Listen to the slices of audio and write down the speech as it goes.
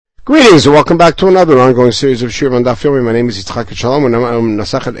Greetings and welcome back to another ongoing series of Shir on Daf Yomi. My name is Yitzchak Shalom and I'm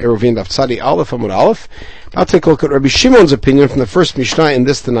Nasachet Eruvin Daf Tzadi Aleph Amud Aleph. I'll take a look at Rabbi Shimon's opinion from the first Mishnah in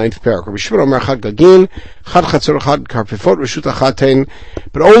this, the ninth parak. Rabbi Shimon Omer Chad Gagin, Chad Chatzor, Chad Karpefot, Reshut Achatein,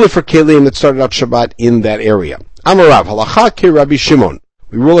 but only for Kelim that started out Shabbat in that area. Amarav, Halacha Ki Rabbi Shimon.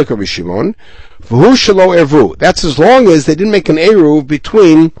 We rule like Rabbi Shimon. V'hu Shelo Ervu. That's as long as they didn't make an Eruv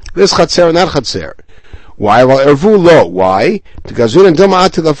between this Chatzer and that Chatzer. Why? Well, ervu lo. Why? So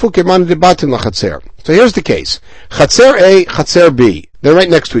here's the case. Chatzer A, Chatzer B. They're right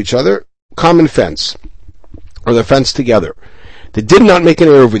next to each other. Common fence. Or they're fenced together. They did not make an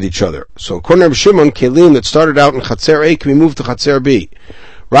eruv with each other. So according to Rabbi Shimon, kelim that started out in Chatzer A can be moved to Chatzer B.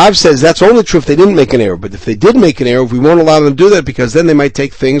 Rav says that's only true if they didn't make an eruv. But if they did make an eruv, we won't allow them to do that because then they might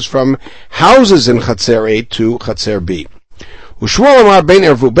take things from houses in Chatzer A to Chatzer B. Ushmuel amar bein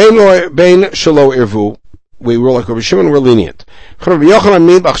ervu, bein shelo ervu. We rule like Rabbi Shimon, we're lenient. Who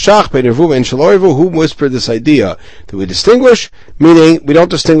whispered this idea that we distinguish? Meaning, we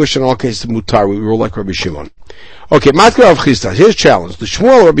don't distinguish in all cases mutar, we rule like Rabbi Shimon. Okay, Matkar of Chistas, here's challenge. The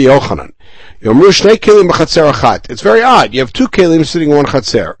Shmuel Rabbi Yochanan. It's very odd. You have two kelim sitting in one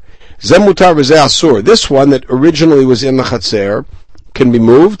chatzer. Zem mutar v'zeh asur. This one that originally was in the chatzer can be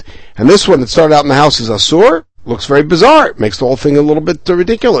moved, and this one that started out in the house is asur. Looks very bizarre. It makes the whole thing a little bit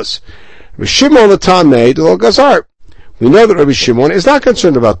ridiculous. Rabbi Shimon the Tameh, the Gazar. We know that Rabbi Shimon is not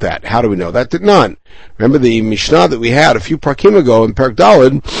concerned about that. How do we know that? Did none. Remember the Mishnah that we had a few parakim ago in Perek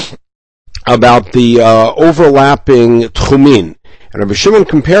Daled about the overlapping tchumin. And Rabbi Shimon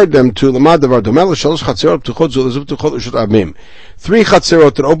compared them to Lamad Davar Domel Shalosh Chatzerot Ptuchot Zulazub Ptuchot Reshut Rabim. Three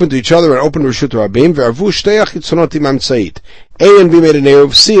Chatzerot that opened to each other and opened Reshut Rabim. Ve'arvu Shtei Achitzonot Imam Tzait. A and B made an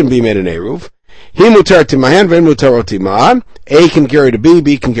eruv. C and B made an eruv. He mutar timahan, ve'en mutar timahan. A can carry to B,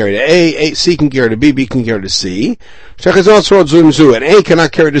 B can carry to A, C can carry to B, B can carry to C. And A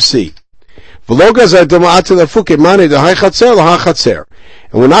cannot carry to C. And we're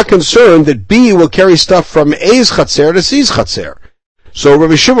not concerned that B will carry stuff from A's chatzer to C's chatzer. So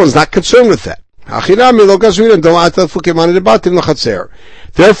Rabbi Shimon's not concerned with that.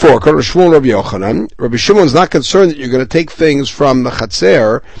 Therefore, according to Shmuel Rabbi Yochanan, Rabbi Shimon's not concerned that you're going to take things from the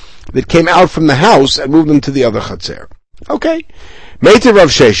chatzer that came out from the house and move them to the other chatzer. Okay. Meitiv Rav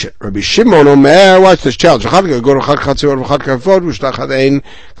Sheshet. Rabbi Shimon Omer, watch this challenge. So Rabbi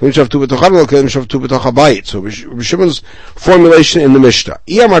Shimon's formulation in the Mishnah.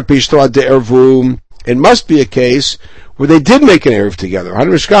 It must be a case where they did make an eruv together.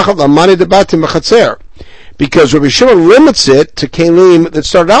 Because Rabbi Shimon limits it to kelim that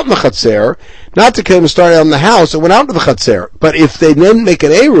started out in the chatzer, not to kelim that started out in the house and went out to the chatzer. But if they didn't make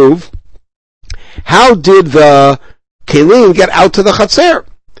an eruv, how did the kelim get out to the chatzer?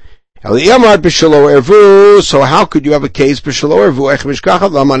 So how could you have a case b'shelo ervu?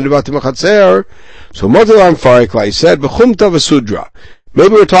 So Motilam Farikla said,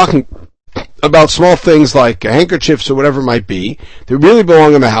 maybe we're talking about small things like handkerchiefs or whatever it might be. They really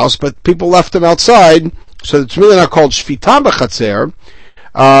belong in the house, but people left them outside, so it's really not called shvita b'chatzer.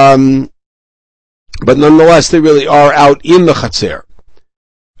 But nonetheless, they really are out in the chatzer.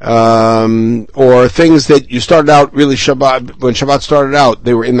 Or things that you started out really Shabbat, when Shabbat started out,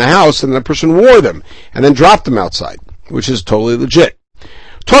 they were in the house and the person wore them and then dropped them outside, which is totally legit.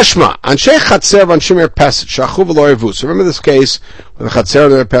 Toshma, Anshe Chatzer Vanshim Erpeset, Shachu V'lo Ervu. So remember this case with the Chatzer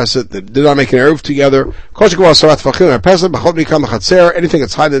and the Erpeset that did not make an eruv together. Koshikawa Sarat Tfachim Erpeset, B'chol B'ikam Chatzer, anything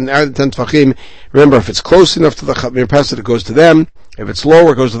that's higher than 10 Tfachim. Remember, if it's close enough to the Erpeset, it goes to them. If it's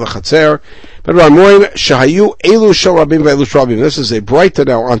lower, it goes to the Chatzer. But Ramoim, Shahayu Elu Shal Rabim Ve'elu Shal Rabim. This is a brighter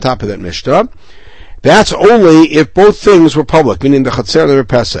now on top of that Mishnah. That's only if both things were public, meaning the Chatzer and the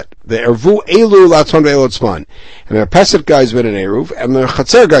Erpeset. The Ervu Elu Latzon Ve'elu Tzman. And the Erpeset guys made an eruv, and the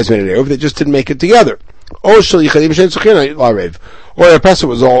Chatzer guys made an eruv, they just didn't make it together. Or the Erpeset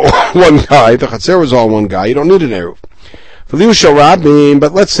was all one guy, the Chatzer was all one guy, you don't need an eruv. But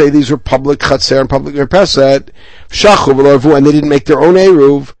let's say these were public Chatzer and public Erpeset, Shachu V'lo Ervu, and they didn't make their own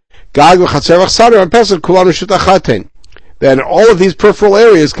eruv, Gag V'Chatzer V'Chsadar Erpeset Kulan Reshut Achatein. Then all of these peripheral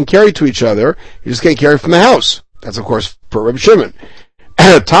areas can carry to each other. You just can't carry from the house. That's of course per Rabbi Shimon.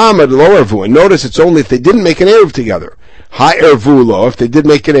 Tam ad lo ervu. And notice it's only if they didn't make an eruv together. Ha ervu lo. If they did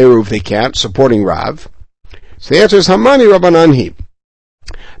make an eruv, they can't. Supporting Rav. So the answer is Hamani Rabbanan hi.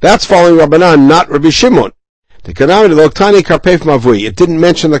 That's following Rabbanan, not Rabbi Shimon. The Kanami Loktani Karpef Mavui. It didn't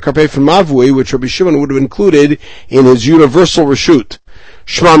mention the Karpef Mavui, which Rabbi Shimon would have included in his universal reshut.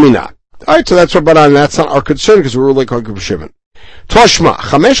 Shma Mina. Alright, so that's Rabbanan, and that's not our concern because we're like Rabbi Shimon. Toshma,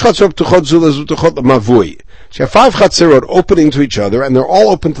 Chamesh Chatzor Ptuchot Zulazub Ptuchot Mavui. So you have 5 chatzerot opening to each other, and they're all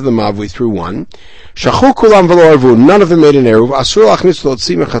open to the mavui through one. Shachu kulam v'lo arvu. None of them made an eruv. Asur lachnis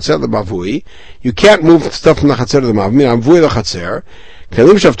l'otzim chatzer l'mavui. You can't move stuff from the chatzer to the mavui. Mavui l'chatzer.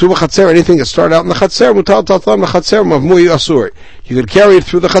 Kelim shavtu v'chatzer. Anything that started out in the chatzer, mutal taltam l'chatzer mavui asur. You could carry it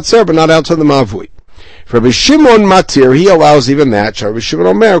through the chatzer, but not out to the mavui. For Rabbi Shimon matir, he allows even that. Rabbi Shimon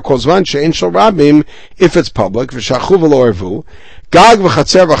omer kol zman she'en shel rabim, if it's public. V'shachu v'lo arvu. Gag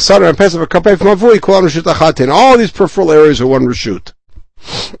v'chatzer v'chsar and pesach v'kapei v'mavui kulam reshut achat. And all these peripheral areas are one reshut.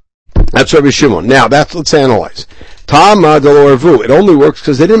 That's Rabbi Shimon. Now, let's analyze. Tama delo ervu. It only works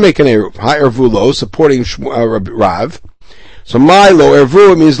because they didn't make an eruv. Ha ervu lo, supporting Rav. So my lo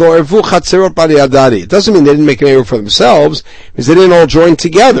ervu, it means lo ervu chatzerot b'di adadi. It doesn't mean they didn't make an eruv for themselves. It means they didn't all join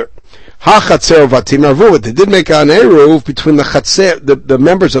together. Ha chatzer vatim ervu. They did make an eruv between the chatzer, the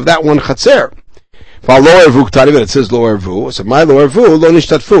members of that one chatzer. Lo ervu ktari, but it says lo ervu. So my lo ervu, lo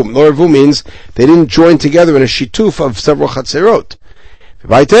nishtatfu. Lo ervu means they didn't join together in a shituf of several chatzerot.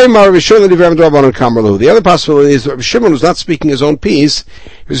 The other possibility is that Rabbi Shimon was not speaking his own piece. He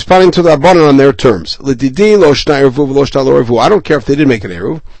was responding to the Rabbanan on their terms. I don't care if they did make an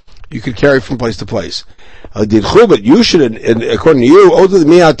eruv. You could carry from place to place. But you should, according to you,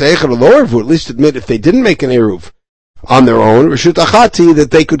 at least admit if they didn't make an eruv on their own, that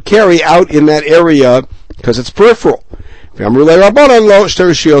they could carry out in that area because it's peripheral.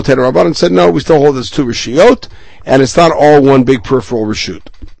 Rabbanan said, no, we still hold this 2 rishiyot, and it's not all one big peripheral reshut,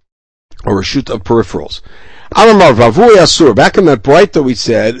 or reshut of peripherals. Amar vavui asur. Back in that bright that we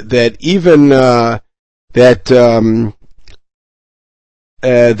said that even that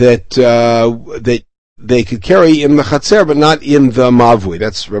they could carry in the chatzer, but not in the mavui.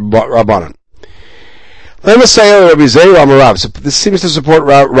 That's Rabbanan. Let me say Rabbi Zeir Amarav. So this seems to support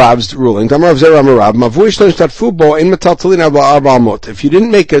Rav's ruling. If you didn't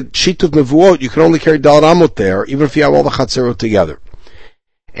make a sheet of mevuot, you can only carry dalat amot there, even if you have all the chatzerot together.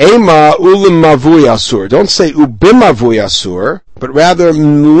 Ema ulim mavui asur. Don't say ubim mavui asur, but rather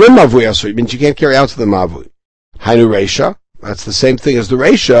lim mavui asur. It means you can't carry out to the mavui. Hainu reisha. That's the same thing as the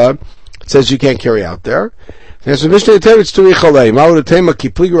reisha. It says you can't carry out there. I might have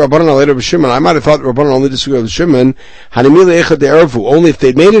thought Rabbanan only disagreed with Shimon. Only if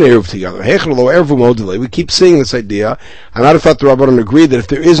they'd made an eruv together. We keep seeing this idea. I might have thought the Rabbanan agreed that if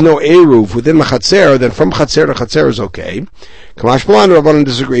there is no eruv within the chatzer, then from chatzer to chatzer is okay. Kamash Malan, the Rabbanan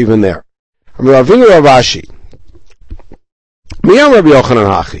disagree even there.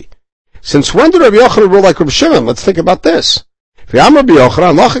 Since when did Rabbi Yochanan rule like Rabbi Shimon? Let's think about this. Rabbi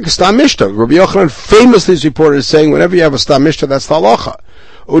Yochanan famously is reported as saying, whenever you have a stam mishta, that's the halacha.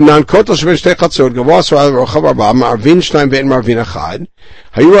 So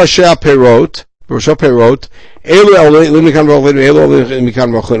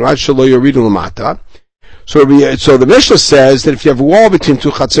the Mishnah says that if you have a wall between 2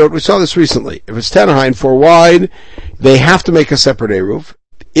 chatzot, we saw this recently, if it's 10 high and 4 wide, they have to make a separate eruv.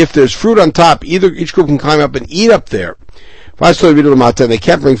 If there's fruit on top, each group can climb up and eat up there. They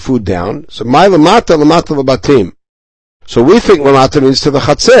can't bring food down. So my lamata labatim. So we think lamata means to the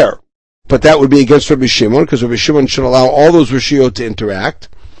chatzer, but that would be against Rabbi Shimon, because Rabbi Shimon should allow all those rishiyot to interact.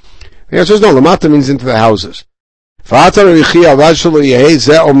 The answer is no. Lamata means into the houses.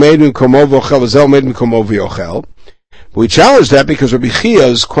 We challenge that because Rabbi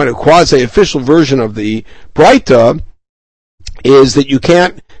Chia's quite a quasi-official version of the Breita is that you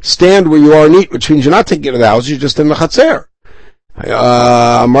can't stand where you are and eat, which means you're not taking it to the house, you're just in the chatzer. So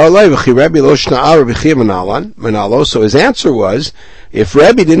his answer was, if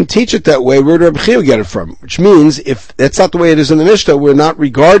Rabbi didn't teach it that way, where did Rabbi Chia get it from? Which means, if that's not the way it is in the Mishnah, we're not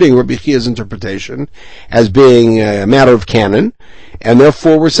regarding Rabbi Chia's interpretation as being a matter of canon, and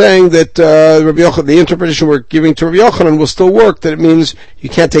therefore we're saying that the interpretation we're giving to Rabbi Yochanan will still work, that it means you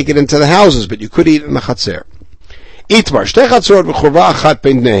can't take it into the houses, but you could eat it in the chatzer. Itmar, shtei chatzerot v'churva achat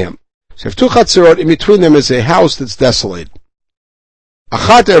bein bneihem. So if 2 chatzerot, in between them is a house that's desolated.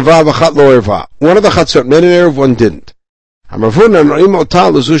 Achat erva v'achat lo erva. One of the chatzerot made an eruv, one didn't. The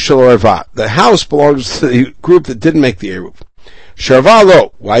house belongs to the group that didn't make the eruv. Sharva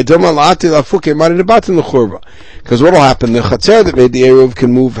lo. Why don't malati lafuke maridabatin l'churva? Because what will happen? The chatzer that made the eruv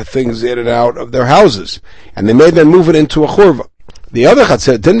can move things in and out of their houses, and they may then move it into a churva. The other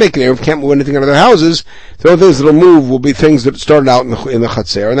chatzer that didn't make an eruv can't move anything out of their houses. The only things that'll move will be things that started out in the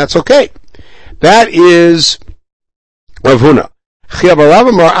chatzer, and that's okay. That is Rav Huna.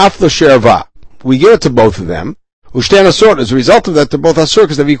 We give it to both of them. Ushtan asur. As a result of that, they're both asur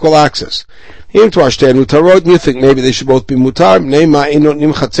because they have equal access. You think maybe they should both be mutar.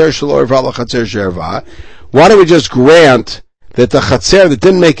 Why don't we just grant that the chatzer that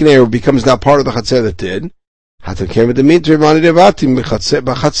didn't make an eruv becomes now part of the chatzer that did? Since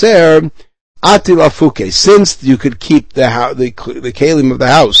you could keep the kelim of the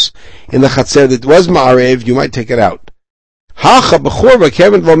house in the chatzer that was ma'arev, you might take it out. But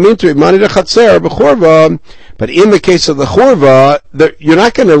in the case of the churva, you're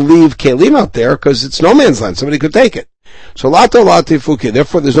not going to leave kelim out there because it's no man's land. Somebody could take it. So lato lati fuke.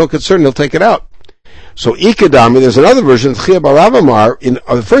 Therefore, there's no concern. They'll take it out. So ikadami, there's another version. Chia barav amar. In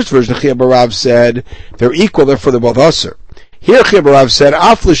the first version, Chia barav said they're equal. Therefore, they're both aser. Here, Chia barav said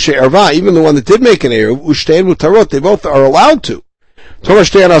afli she'erva. Even the one that did make an eruv, ushtein mutarot. They both are allowed to. Why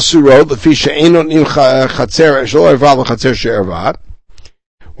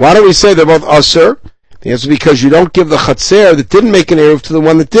do we say they're both aser? The answer is because you don't give the chatzer that didn't make an eruv to the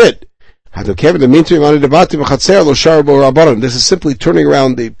one that did. This is simply turning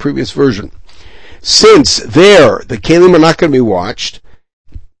around the previous version. Since there, the kelim are not going to be watched,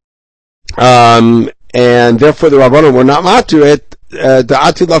 and therefore the Rabbanon were not matu it, the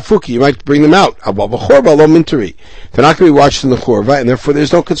ati lafuki, you might bring them out. They're not going to be watched in the chorva, and therefore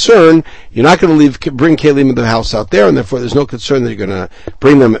there's no concern. You're not going to bring kelim in the house out there, and therefore there's no concern that you're going to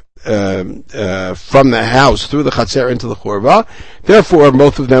bring them from the house through the chatzer into the chorva. Therefore,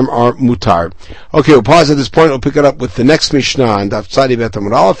 both of them are mutar. Okay, we'll pause at this point. We'll pick it up with the next Mishnah and Daf Tzadi Bet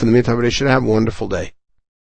Amud Aleph. In the meantime, everybody should have a wonderful day.